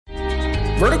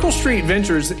Vertical Street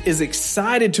Ventures is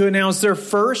excited to announce their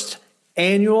first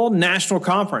annual national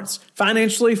conference,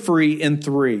 Financially Free in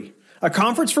 3. A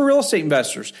conference for real estate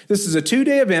investors. This is a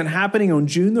 2-day event happening on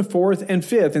June the 4th and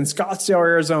 5th in Scottsdale,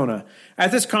 Arizona.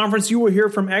 At this conference, you will hear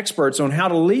from experts on how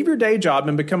to leave your day job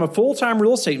and become a full-time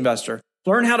real estate investor.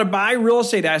 Learn how to buy real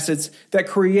estate assets that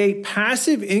create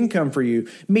passive income for you.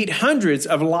 Meet hundreds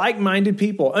of like-minded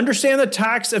people. Understand the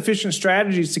tax-efficient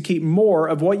strategies to keep more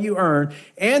of what you earn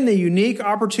and the unique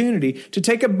opportunity to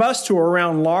take a bus tour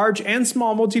around large and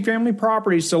small multifamily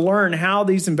properties to learn how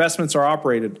these investments are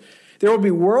operated. There will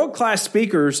be world-class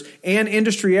speakers and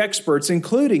industry experts,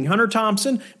 including Hunter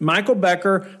Thompson, Michael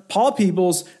Becker, Paul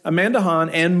Peebles, Amanda Hahn,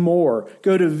 and more.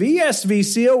 Go to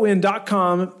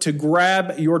WS1286.com to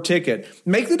grab your ticket.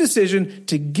 Make the decision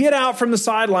to get out from the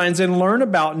sidelines and learn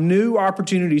about new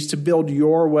opportunities to build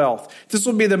your wealth. This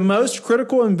will be the most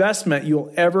critical investment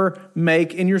you'll ever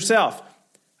make in yourself.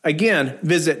 Again,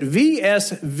 visit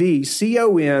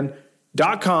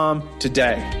WS1286.com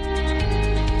today.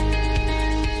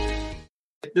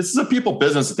 This is a people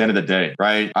business at the end of the day,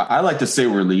 right? I like to say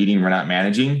we're leading, we're not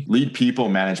managing. Lead people,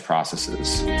 manage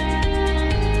processes.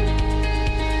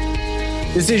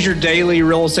 This is your daily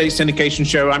real estate syndication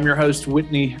show. I'm your host,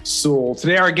 Whitney Sewell.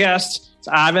 Today, our guest is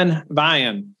Iven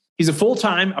Vien. He's a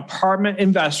full-time apartment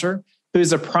investor who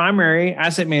is a primary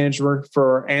asset manager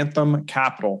for Anthem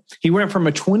Capital. He went from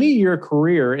a 20-year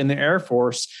career in the Air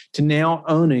Force to now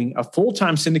owning a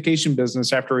full-time syndication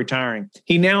business after retiring.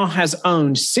 He now has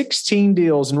owned 16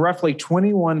 deals and roughly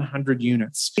 2,100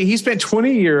 units. He spent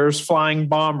 20 years flying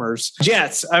bombers,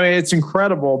 jets. I mean, it's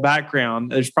incredible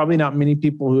background. There's probably not many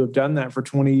people who have done that for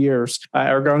 20 years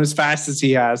or gone as fast as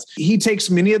he has. He takes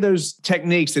many of those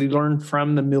techniques that he learned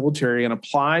from the military and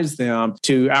applies them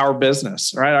to our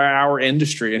business, right? Our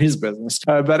industry and his business,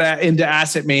 but into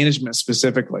asset management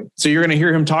specifically. So you're going to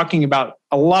hear him talking about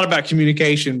a lot about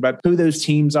communication, but who those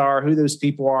teams are, who those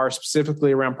people are,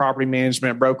 specifically around property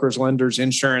management, brokers, lenders,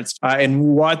 insurance, and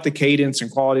what the cadence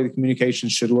and quality of the communication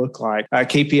should look like.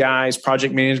 KPIs,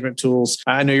 project management tools.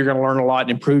 I know you're going to learn a lot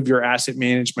and improve your asset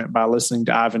management by listening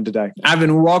to Iven today.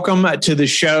 Iven, welcome to the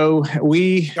show.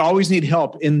 We always need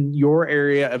help in your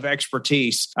area of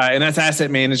expertise, and that's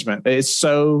asset management. It's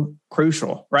so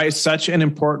crucial, right? It's such an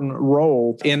important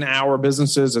role in our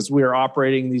businesses as we are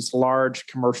operating these large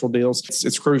commercial deals.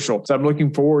 It's crucial. So I'm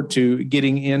looking forward to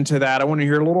getting into that. I want to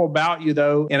hear a little about you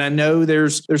though. And I know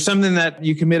there's something that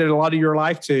you committed a lot of your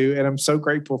life to, and I'm so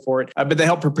grateful for it, but they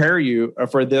help prepare you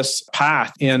for this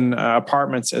path in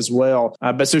apartments as well.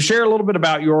 But so share a little bit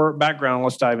about your background.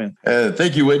 Let's dive in.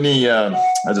 Thank you, Whitney. I'm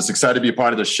just excited to be a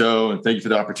part of the show and thank you for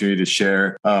the opportunity to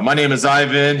share. My name is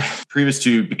Iven. Previous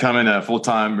to becoming a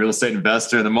full-time real estate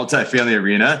investor in the multifamily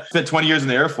arena, spent 20 years in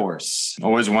the Air Force.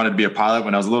 Always wanted to be a pilot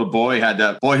when I was a little boy, had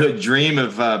that boyhood dream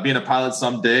of being a pilot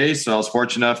someday. So I was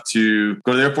fortunate enough to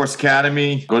go to the Air Force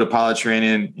Academy, go to pilot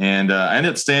training, and I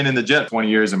ended up staying in the jet 20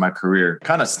 years in my career.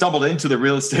 Kind of stumbled into the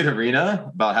real estate arena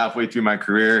about halfway through my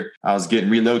career. I was getting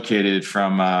relocated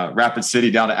from Rapid City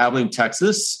down to Abilene,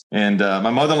 Texas. And my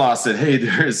mother-in-law said, hey,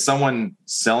 there's someone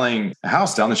selling a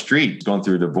house down the street, going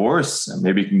through a divorce. And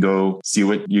maybe you can go see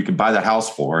what you can buy that house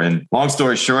for. And long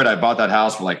story short, I bought that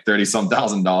house for like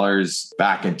 $30,000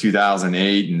 back in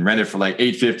 2008 and rented for like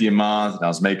 $850 a month. And I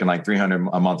was making like $300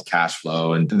 a month cash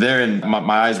flow. And therein, my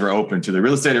eyes were open to the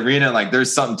real estate arena. Like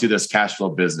there's something to this cash flow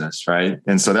business, right?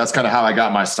 And so that's kind of how I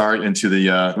got my start into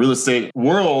the real estate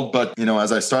world. But, you know,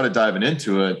 as I started diving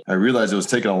into it, I realized it was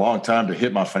taking a long time to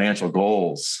hit my financial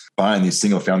goals, buying these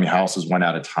single family houses one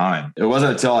at a time. It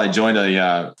wasn't until I joined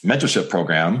a mentorship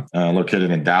program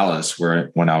located in Dallas,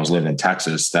 when I was living in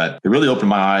Texas, that it really opened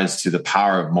my eyes to the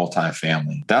power of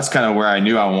multifamily. That's kind of where I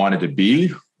knew I wanted to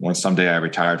be when someday I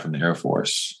retired from the Air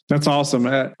Force. That's awesome.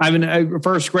 Iven,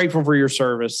 first, grateful for your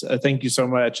service. Thank you so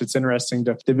much. It's interesting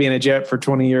to be in a jet for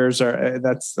 20 years.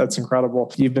 That's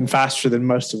incredible. You've been faster than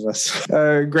most of us.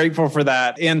 Grateful for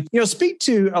that. And, you know, speak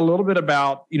to a little bit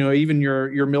about, you know, even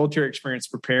your military experience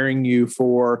preparing you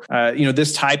for,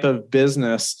 this type of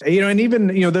business, and even,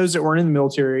 those that weren't in the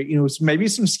military, maybe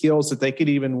some skills that they could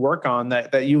even work on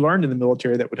that you learned in the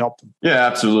military that would help them. Yeah,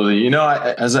 absolutely.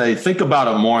 As I think about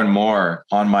it more and more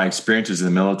on my experiences in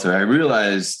the military, I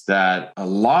realized that a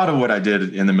lot of what I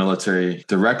did in the military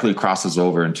directly crosses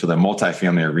over into the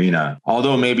multifamily arena.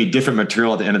 Although maybe different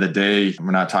material at the end of the day, we're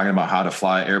not talking about how to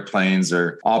fly airplanes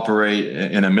or operate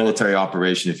in a military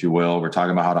operation, if you will. We're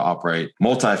talking about how to operate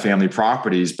multifamily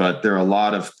properties, but there are a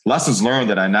lot of lessons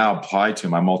learned that I now apply to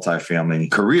my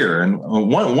multifamily career. And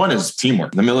one is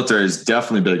teamwork. The military is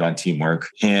definitely big on teamwork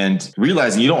and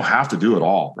realizing you don't have to do it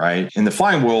all, right? In the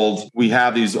flying world, we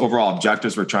have these overall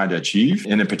objectives we're we're trying to achieve.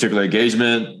 And in particular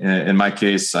engagement, in my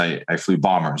case, I flew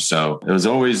bombers. So it was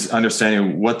always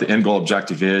understanding what the end goal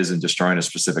objective is and destroying a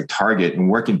specific target and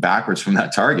working backwards from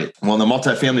that target. Well, in the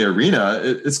multifamily arena,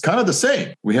 it's kind of the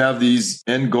same. We have these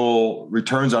end goal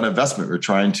returns on investment we're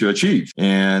trying to achieve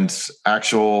and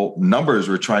actual numbers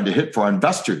we're trying to hit for our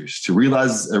investors to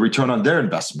realize a return on their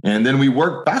investment. And then we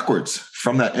work backwards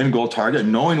from that end goal target,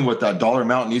 knowing what that dollar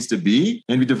amount needs to be.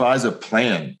 And we devise a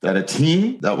plan that a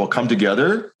team that will come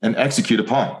together and execute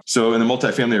upon. So in the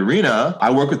multifamily arena,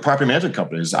 I work with property management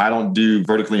companies. I don't do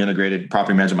vertically integrated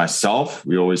property management myself.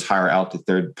 We always hire out to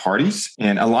third parties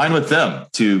and align with them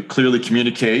to clearly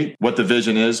communicate what the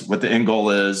vision is, what the end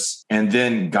goal is, and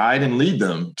then guide and lead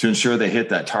them to ensure they hit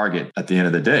that target at the end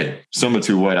of the day, similar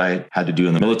to what I had to do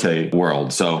in the military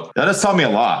world. So that has taught me a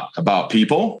lot about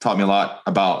people, taught me a lot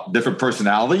about different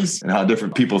personalities and how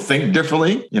different people think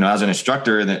differently. As an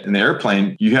instructor in the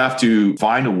airplane, you have to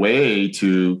find a way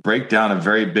to break down a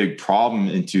very big problem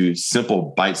into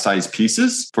simple bite-sized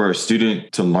pieces for a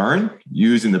student to learn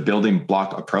using the building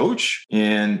block approach.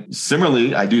 And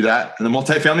similarly, I do that in the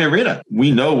multifamily arena.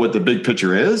 We know what the big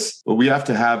picture is, but we have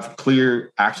to have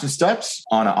clear action steps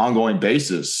on an ongoing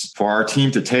basis for our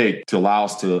team to take to allow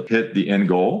us to hit the end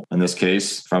goal, in this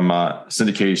case, from a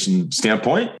syndication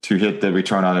standpoint, to hit the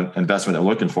return on investment that we're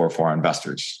looking for our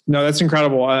investors. No, that's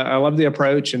incredible. I love the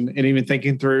approach and even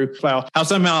thinking through how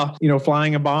somehow,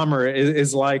 flying a bomber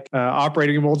is like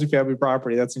operating a multifamily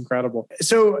property. That's incredible.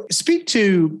 So speak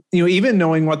to, even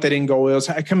knowing what that end goal is,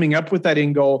 coming up with that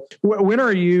end goal, when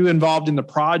are you involved in the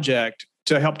project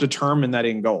to help determine that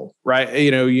end goal, right?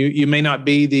 You may not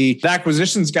be the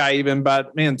acquisitions guy even,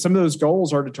 but man, some of those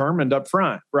goals are determined up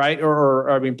front, right?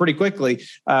 Or pretty quickly.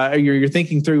 You're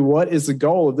thinking through what is the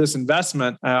goal of this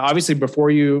investment, obviously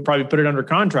before you probably put it under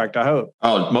contract, I hope.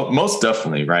 Oh, most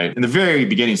definitely, right? In the very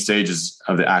beginning stages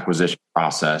of the acquisition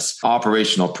process,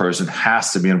 operational person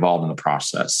has to be involved in the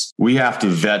process. We have to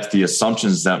vet the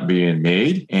assumptions that are being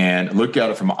made and look at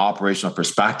it from an operational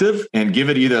perspective and give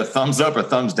it either a thumbs up or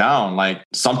thumbs down. Like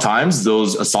sometimes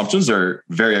those assumptions are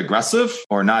very aggressive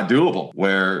or not doable,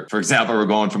 where, for example, we're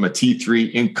going from a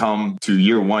T3 income to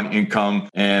year one income,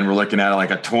 and we're looking at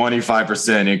like a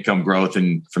 25% income growth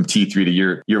from T3 to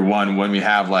year one when we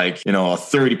have a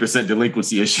 30%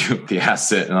 delinquency issue with the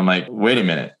asset. And I'm like, wait a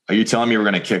minute. Are you telling me we're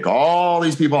going to kick all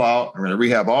these people out? We're going to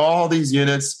rehab all these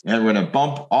units and we're going to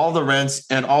bump all the rents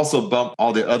and also bump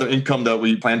all the other income that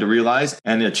we plan to realize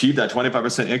and achieve that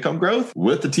 25% income growth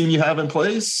with the team you have in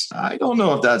place? I don't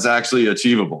know if that's actually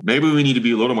achievable. Maybe we need to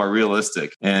be a little more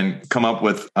realistic and come up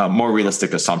with more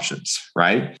realistic assumptions,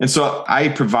 right? And so I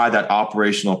provide that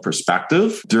operational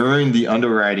perspective during the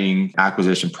underwriting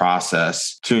acquisition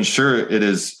process to ensure it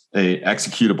is a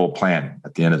executable plan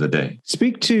at the end of the day.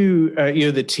 Speak to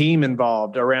the team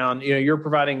involved around, you're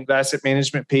providing the asset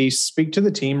management piece. Speak to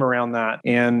the team around that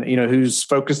and, who's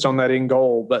focused on that end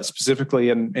goal, but specifically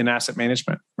in asset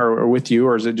management or with you,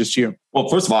 or is it just you? Well,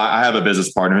 first of all, I have a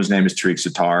business partner. His name is Tariq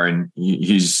Sitar, and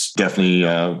he's definitely,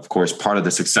 of course, part of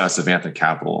the success of Anthony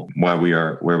Capital, where we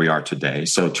are today.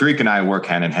 So Tariq and I work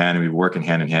hand in hand, and we've been working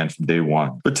hand in hand from day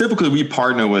one. But typically, we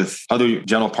partner with other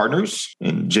general partners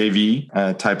in JV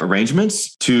type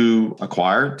arrangements to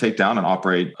acquire, take down, and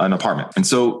operate an apartment. And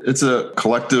so it's a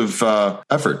collective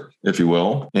effort, if you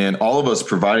will, and all of us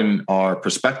providing our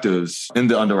perspectives in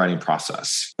the underwriting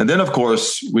process. And then, of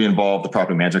course, we involve the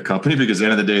property management company because at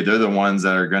the end of the day, they're the ones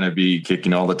that are going to be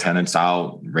kicking all the tenants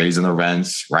out, raising the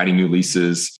rents, writing new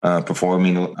leases,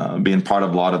 performing, being part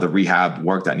of a lot of the rehab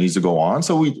work that needs to go on.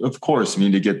 So we, of course,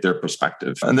 need to get their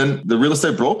perspective. And then the real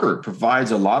estate broker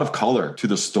provides a lot of color to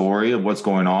the story of what's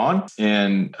going on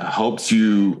and helps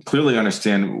you clearly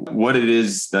understand what it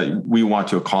is that we want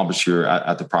to accomplish here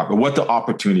at the property, what the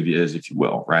opportunity is, if you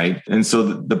will, right? And so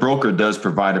the broker does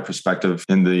provide a perspective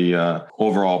in the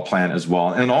overall plan as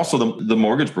well. And also the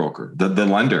mortgage broker, the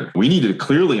lender. We need to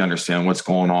clearly understand what's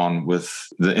going on with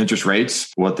the interest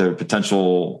rates, what the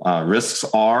potential risks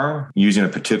are using a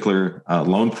particular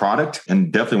loan product,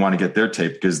 and definitely want to get their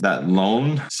take because that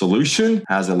loan solution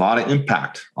has a lot of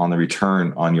impact on the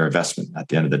return on your investment at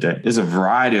the end of the day. There's a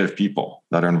variety of people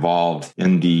that are involved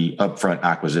in the upfront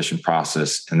acquisition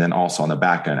process and then also on the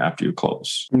back end after you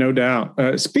close. No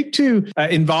doubt. Speak to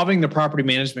involving the property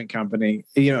management company,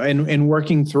 and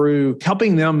working through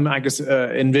helping them, I guess,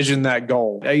 envision that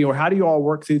goal. How do you all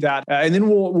work through that? And then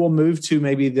we'll move to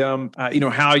maybe them,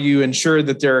 how you ensure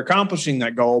that they're accomplishing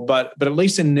that goal. But at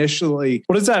least initially,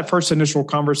 what does that first initial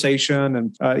conversation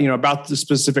and, about the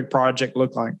specific project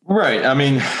look like? Right. I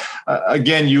mean,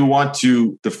 again, you want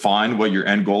to define what your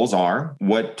end goals are,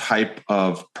 what type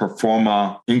of pro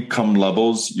forma income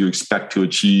levels you expect to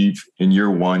achieve in year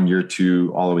 1, year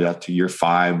 2, all the way up to year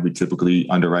 5. We typically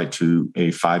underwrite to a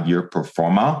 5-year pro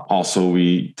forma. Also,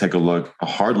 we take a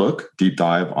hard look, deep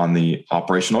dive on the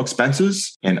operational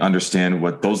expenses and understand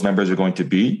what those numbers are going to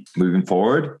be moving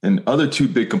forward. And other 2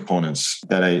 big components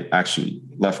that I actually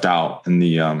left out in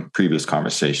the previous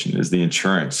conversation is the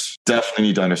insurance. Definitely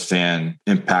need to understand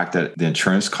impact that the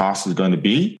insurance cost is going to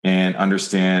be and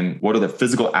understand what are the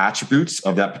physical attributes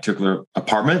of that particular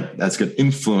apartment that's going to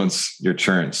influence your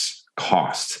insurance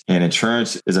cost. And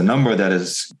insurance is a number that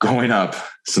is going up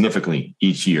significantly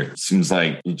each year. It seems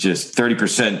like just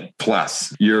 30%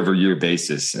 plus year over year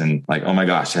basis. And like, oh my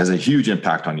gosh, it has a huge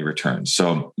impact on your returns.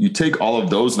 So you take all of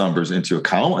those numbers into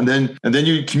account and then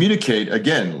you communicate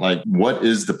again, like what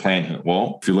is the plan here?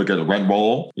 Well, if you look at a rent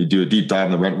roll, you do a deep dive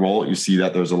in the rent roll, you see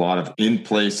that there's a lot of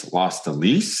in-place loss to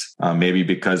lease, maybe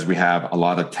because we have a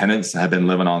lot of tenants that have been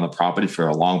living on the property for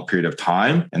a long period of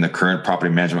time. And the current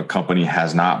property management company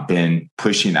has not been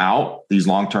pushing out these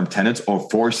long-term tenants or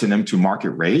forcing them to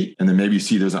market rate. And then maybe you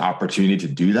see there's an opportunity to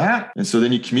do that. And so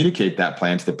then you communicate that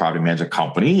plan to the property management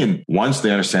company. And once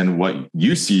they understand what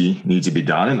you see needs to be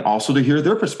done, and also to hear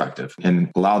their perspective and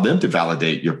allow them to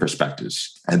validate your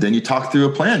perspectives. And then you talk through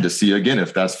a plan to see, again,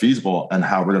 if that's feasible and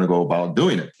how we're going to go about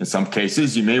doing it. In some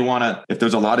cases, you may want to, if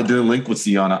there's a lot of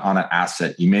delinquency on an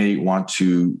asset, you may want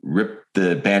to rip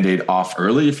the Band-Aid off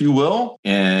early, if you will,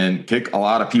 and kick a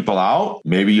lot of people out.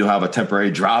 Maybe you have a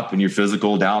temporary drop in your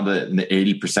physical down to the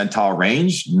 80 percentile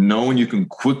range, knowing you can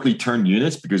quickly turn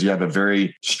units because you have a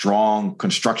very strong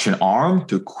construction arm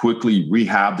to quickly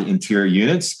rehab the interior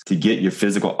units to get your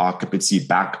physical occupancy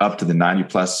back up to the 90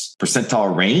 plus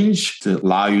percentile range to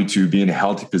allow you to be in a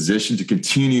healthy position to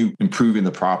continue improving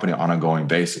the property on an ongoing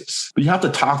basis. But you have to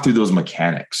talk through those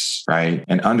mechanics, right?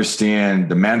 And understand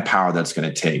the manpower that's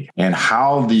going to take and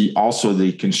how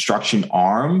the construction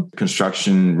arm,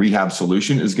 construction rehab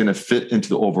solution is going to fit into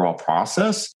the overall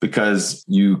process, because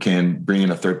you can bring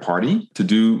in a third party to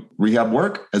do rehab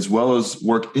work as well as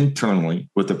work internally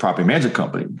with the property management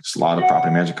company. So a lot of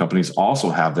property management companies also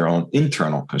have their own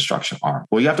internal construction arm.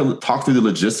 Well, you have to talk through the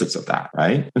logistics of that,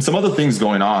 right? And some other things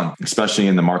going on, especially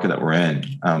in the market that we're in.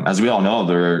 As we all know,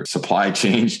 there are supply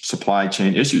chain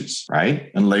issues,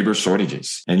 right? And labor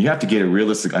shortages. And you have to get a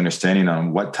realistic understanding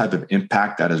on what type of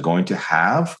impact that is going to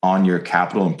have on your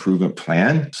capital improvement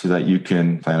plan so that you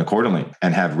can plan accordingly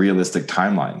and have realistic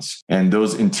timelines. And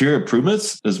those interior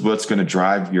improvements is what's going to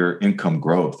drive your income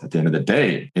growth at the end of the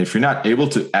day. If you're not able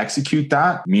to execute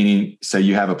that, meaning say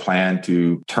you have a plan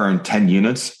to turn 10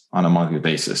 units on a monthly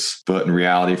basis, but in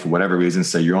reality, for whatever reason,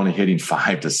 say you're only hitting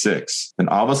 5 to 6, then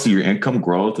obviously your income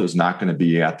growth is not going to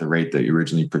be at the rate that you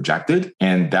originally projected.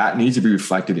 And that needs to be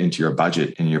reflected into your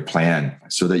budget and your plan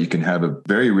so that you can have a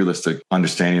very realistic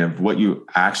understanding of what you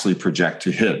actually project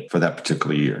to hit for that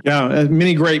particular year. Yeah,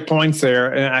 many great points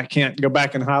there. And I can't go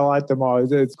back and highlight them all.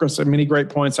 It's many great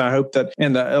points. I hope that,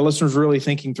 and the listeners really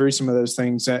thinking through some of those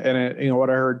things. And what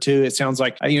I heard too, it sounds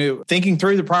like, thinking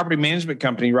through the property management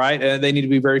company, right? They need to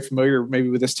be very familiar maybe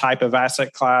with this type of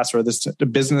asset class or this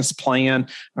business plan,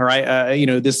 all right?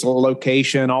 This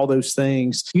location, all those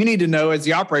things. You need to know as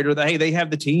the operator that, hey, they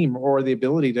have the team or the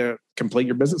ability to complete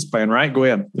your business plan, right? Go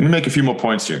ahead. Let me make a few more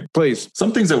points here. Please.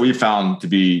 Some things that we found to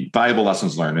be valuable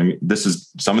lessons learned. I mean,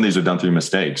 some of these are done through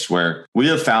mistakes where we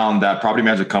have found that property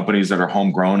management companies that are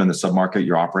homegrown in the submarket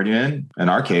you're operating in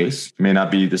our case, may not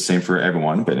be the same for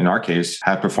everyone, but in our case,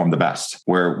 have performed the best.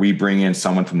 Where we bring in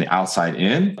someone from the outside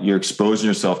in, you're exposing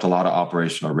yourself to a lot of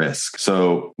operational risk.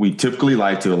 So we typically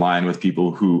like to align with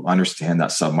people who understand that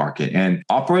submarket. And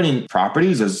operating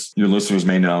properties, as your listeners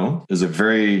may know, is a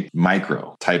very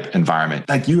micro type environment.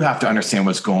 Like you have to understand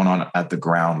what's going on at the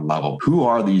ground level. Who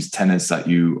are these tenants that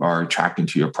you are attracting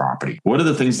to your property? What are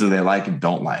the things that they like and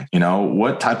don't like?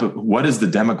 What is the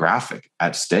demographic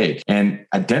at stake? And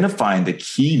identifying the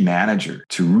key manager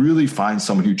to really find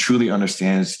someone who truly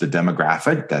understands the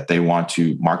demographic that they want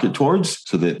to market towards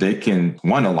so that they can,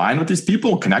 one, align with these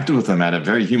people, connect with them at a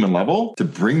very human level to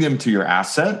bring them to your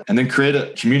asset and then create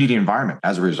a community environment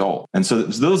as a result. And so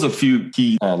those are a few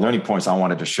key learning points I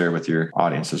wanted to share with your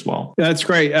audience as well. That's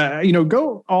great.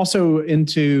 Go also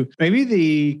into maybe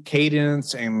the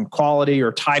cadence and quality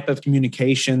or type of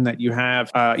communication that you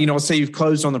have. Let's say you've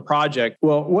closed on the project.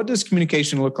 Well, what does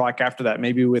communication look like after that?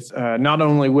 maybe with not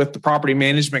only with the property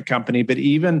management company, but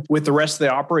even with the rest of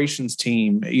the operations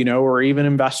team, or even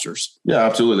investors? Yeah,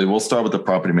 absolutely. We'll start with the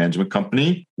property management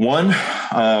company. One,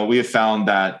 we have found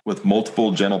that with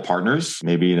multiple general partners,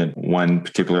 maybe in one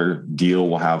particular deal,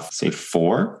 we'll have, say,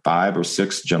 4, 5, or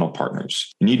 6 general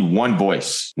partners. You need one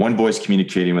voice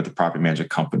communicating with the property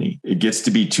management company. It gets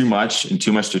to be too much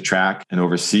to track and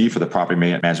oversee for the property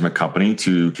management company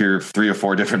to hear 3 or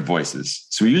 4 different voices.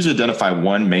 So we usually identify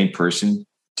one main person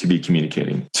to be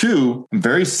communicating. 2, I'm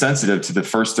very sensitive to the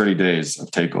first 30 days of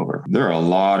takeover. There are a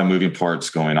lot of moving parts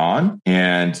going on,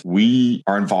 and we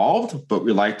are involved, but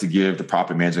we like to give the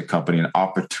property management company an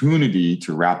opportunity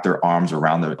to wrap their arms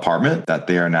around the department that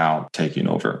they are now taking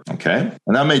over. Okay.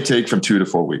 And that may take from 2 to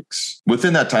 4 weeks.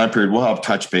 Within that time period, we'll have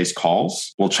touch base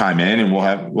calls. We'll chime in and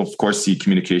we'll of course see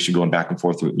communication going back and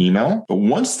forth through email. But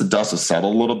once the dust has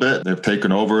settled a little bit, they've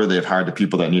taken over, they've hired the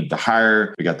people that needed to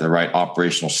hire. We got the right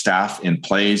operational staff in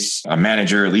place, a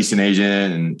manager, a leasing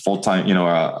agent, and full-time,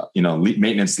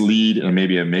 maintenance lead, and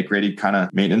maybe a make-ready kind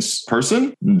of maintenance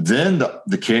person. Then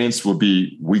the cadence will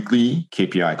be weekly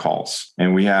KPI calls.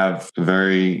 And we have a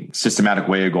very systematic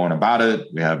way of going about it.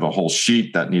 We have a whole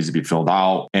sheet that needs to be filled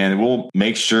out, and we'll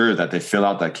make sure that they fill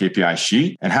out that KPI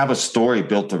sheet and have a story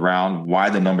built around why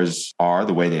the numbers are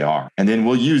the way they are. And then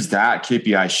we'll use that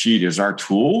KPI sheet as our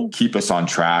tool, keep us on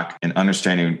track and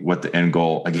understanding what the end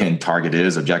goal, again, target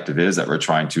is, objective is that we're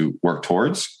trying to work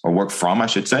towards, or work from, I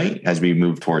should say, as we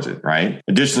move towards it, right?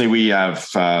 Additionally, we have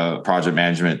a project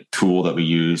management tool that we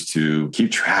use to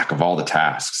keep track of all the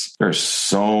tasks. There's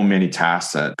so many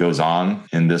tasks that goes on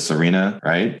in this arena,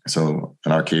 right? So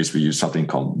in our case, we use something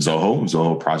called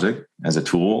Zoho Project as a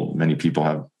tool. Many people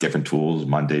have different tools,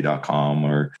 Monday.com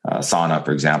or Asana,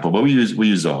 for example, but we use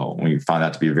Zoho. We find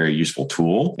that to be a very useful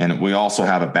tool. And we also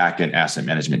have a back-end asset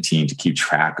management team to keep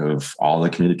track of all the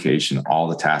communication, all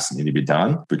the tasks that need to be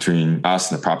done between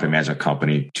us and the property management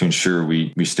company to ensure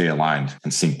we stay aligned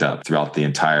and synced up throughout the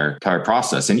entire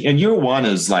process. And year one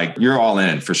is like, you're all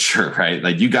in for sure, right?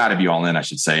 Like you got to be all in, I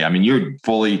should say. I mean, you're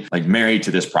fully like married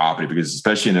to this property, because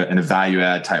especially in a value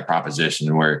add type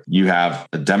proposition where you have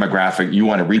a demographic, you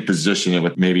want to reposition it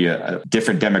with maybe a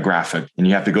different demographic, and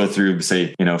you have to go through,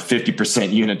 say,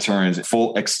 50% unit turns,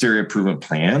 full exterior improvement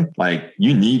plan. Like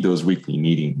you need those weekly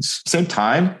meetings. Same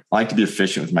time, I like to be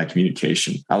efficient with my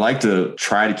communication. I like to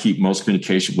try to keep most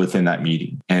communication within that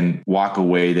meeting and walk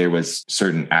away there with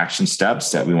certain action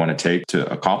steps that we want to take to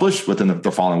accomplish within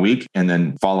the following week, and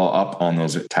then follow up on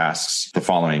those tasks the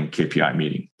following KPI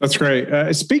meeting. That's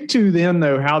great. Speak to then,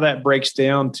 though, how that breaks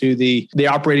down to the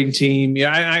operating team.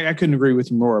 Yeah, I couldn't agree with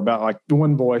you more about like the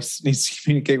one voice needs to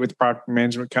communicate with the property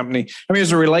management company. I mean,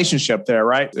 there's a relationship there,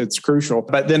 right? It's crucial.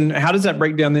 But then how does that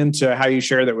break down into how you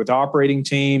share that with the operating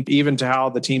team, even to how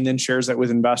the team then shares that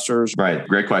with investors? Right.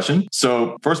 Great question.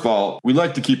 So first of all, we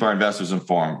like to keep our investors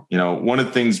informed. One of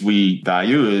the things we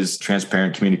value is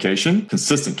transparent communication,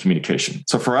 consistent communication.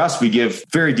 So for us, we give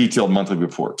very detailed monthly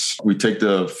reports. We take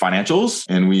the financials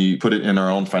and we put it in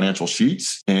our own financial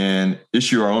sheets and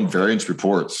issue our own variance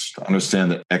reports to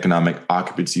understand the economic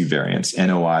occupancy variance,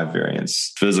 NOI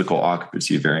variance, physical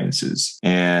occupancy variances,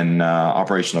 and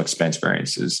operational expense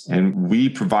variances. And we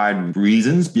provide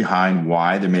reasons behind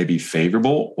why there may be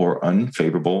favorable or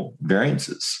unfavorable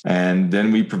variances. And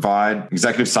then we provide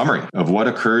executive summary of what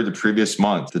occurred the previous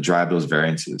month to drive those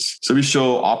variances. So we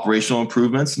show operational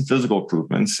improvements and physical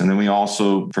improvements. And then we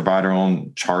also provide our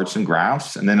own charts and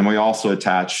graphs. And then we also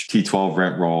attach T12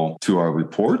 rent roll to our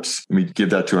reports. And we give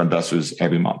that to our investors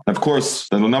every month. Of course,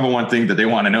 the number one thing that they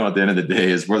want to know at the end of the day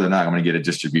is whether or not I'm going to get a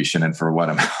distribution and for what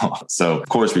amount. So of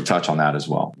course, we touch on that as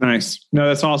well. Nice. No,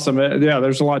 that's awesome. Yeah,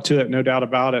 there's a lot to it, no doubt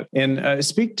about it. And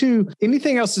speak to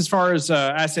anything else as far as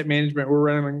asset management. We're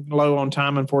running low on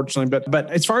time, unfortunately,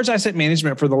 but as far as asset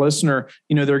management for the listener,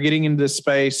 they're getting into this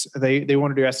space. They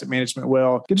want to do asset management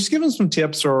well. Just give them some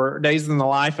tips or days in the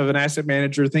life of an asset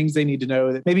manager, things they need to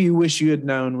know that maybe you wish you had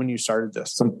known when you started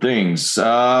this. Some things,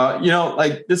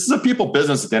 like this is a people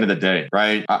business at the end of the day,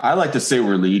 right? I like to say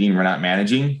we're leading, we're not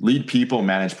managing. Lead people,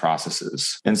 manage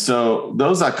processes. And so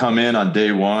those that come in on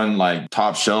day one, like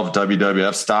top shelf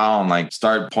WWF style, and like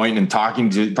start pointing and talking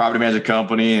to the property management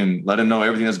company and let them know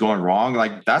everything that's going wrong,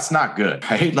 like that's not good,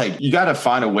 right? Like you got to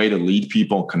find a way to lead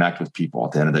people and connect with people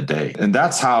at the end of the day. And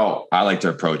that's how I like to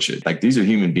approach it. Like these are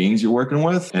human beings you're working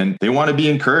with and they want to be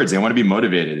encouraged. They want to be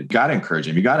motivated. You got to encourage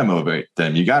them. You got to motivate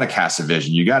them. You got to cast a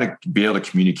vision. You got to be able to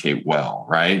communicate well,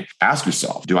 right? Ask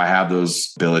yourself, do I have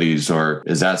those abilities, or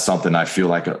is that something I feel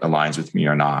like aligns with me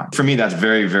or not? For me, that's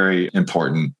very, very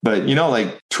important. But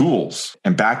like tools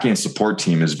and back-end support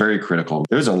team is very critical.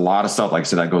 There's a lot of stuff, like I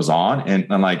said, that goes on.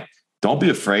 And like, don't be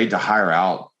afraid to hire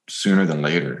out sooner than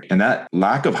later. And that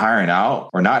lack of hiring out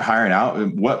or not hiring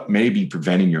out, what may be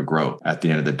preventing your growth at the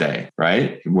end of the day,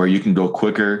 right? Where you can go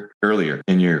quicker, earlier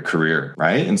in your career,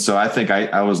 right? And so I think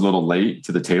I was a little late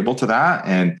to the table to that.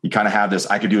 And you kind of have this,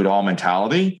 I could do it all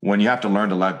mentality when you have to learn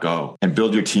to let go and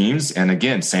build your teams. And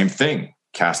again, same thing,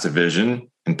 cast a vision,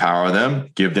 empower them,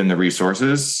 give them the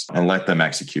resources, and let them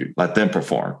execute, let them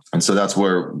perform. And so that's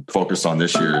where we're focused on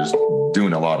this year is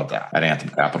doing a lot of that at Anthem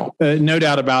Capital. No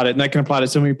doubt about it. And that can apply to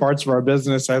so many parts of our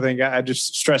business. I think I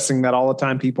just stressing that all the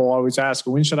time. People always ask,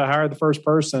 when should I hire the first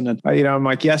person? And, I'm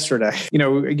like, yesterday,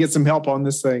 get some help on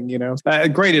this thing,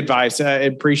 Great advice. I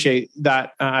appreciate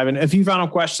that, Ivan. A few final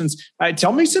questions.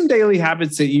 Tell me some daily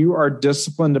habits that you are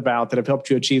disciplined about that have helped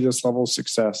you achieve this level of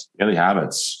success. Daily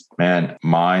habits. Man,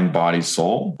 mind, body,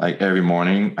 soul. Like every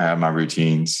morning, I have my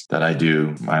routines that I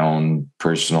do, my own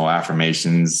personal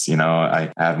affirmations.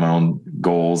 I have my own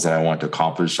goals that I want to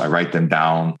accomplish. I write them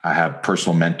down. I have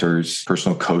personal mentors,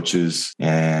 personal coaches,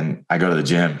 and I go to the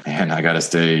gym and I got to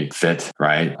stay fit,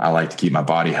 right? I like to keep my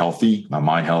body healthy, my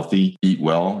mind healthy, eat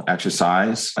well,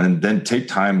 exercise, and then take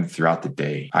time throughout the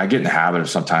day. I get in the habit of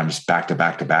sometimes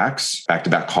back-to-back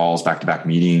calls, back-to-back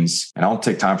meetings, and I don't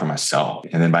take time for myself.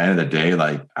 And then by the end of the day,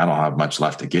 I don't have much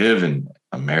left to give, and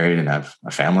I'm married and have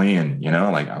a family, and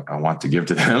I want to give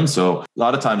to them. So a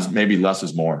lot of times maybe less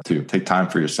is more too. Take time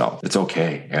for yourself. It's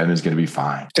okay. Everything's going to be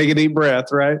fine. Take a deep breath,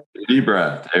 right? Deep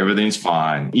breath. Everything's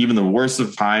fine. Even the worst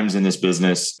of times in this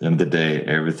business, at the end of the day,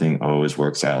 everything always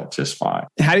works out just fine.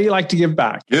 How do you like to give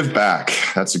back? Give back.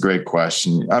 That's a great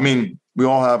question. We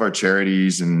all have our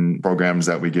charities and programs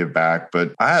that we give back,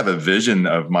 but I have a vision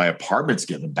of my apartments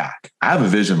giving back. I have a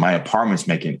vision of my apartments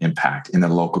making an impact in the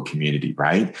local community,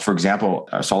 right? For example,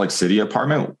 Salt Lake City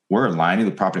apartment, we're aligning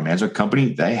the property management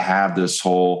company. They have this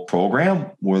whole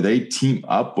program where they team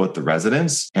up with the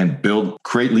residents and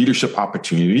create leadership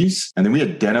opportunities. And then we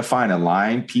identify and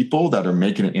align people that are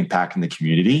making an impact in the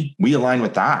community. We align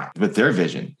with that, with their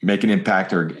vision, make an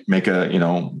impact or make a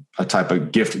type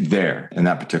of gift there in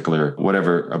that particular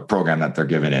whatever program that they're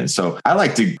giving in. So I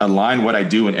like to align what I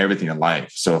do in everything in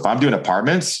life. So if I'm doing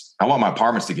apartments, I want my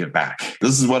apartments to give back.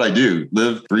 This is what I do.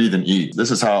 Live, breathe, and eat.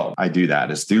 This is how I do that.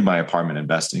 It's through my apartment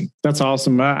investing. That's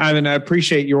awesome. Ivan, I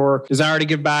appreciate your desire to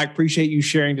give back. Appreciate you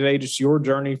sharing today just your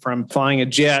journey from flying a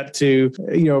jet to,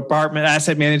 apartment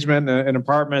asset management and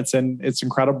apartments. And it's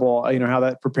incredible, how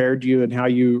that prepared you and how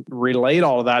you relate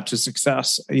all of that to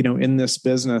success, in this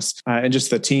business and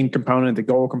just the team component, the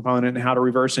goal component, and how to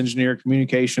reverse engineer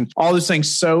communication. All those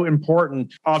things so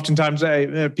important. Oftentimes,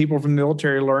 people from the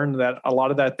military learn that a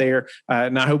lot of that there.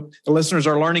 And I hope the listeners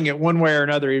are learning it one way or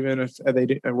another, even if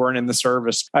they weren't in the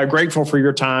service. Grateful for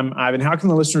your time, Ivan. How can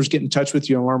the listeners get in touch with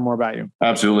you and learn more about you?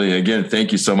 Absolutely. Again,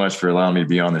 thank you so much for allowing me to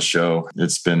be on the show.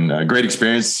 It's been a great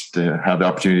experience to have the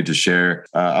opportunity to share.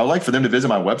 I would like for them to visit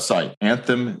my website,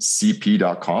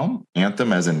 anthemcp.com.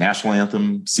 Anthem as in national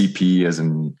anthem, CP as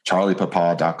in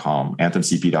charliepapa.com,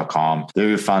 anthemcp.com. There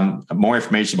you'll find more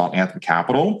information about Anthem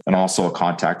Capital and also a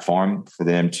contact form for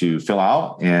them to fill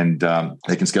out, and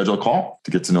they can schedule a call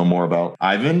to get to know more about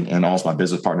Ivan and also my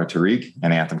business partner, Tariq,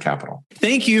 and Anthem Capital.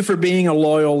 Thank you for being a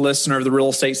loyal listener of the Real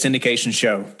Estate Syndication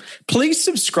Show. Please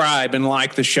subscribe and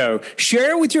like the show.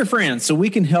 Share it with your friends so we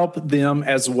can help them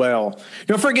as well.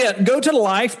 Don't forget, go to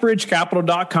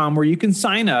lifebridgecapital.com where you can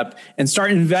sign up and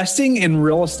start investing in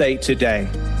real estate today.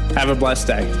 Have a blessed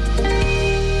day.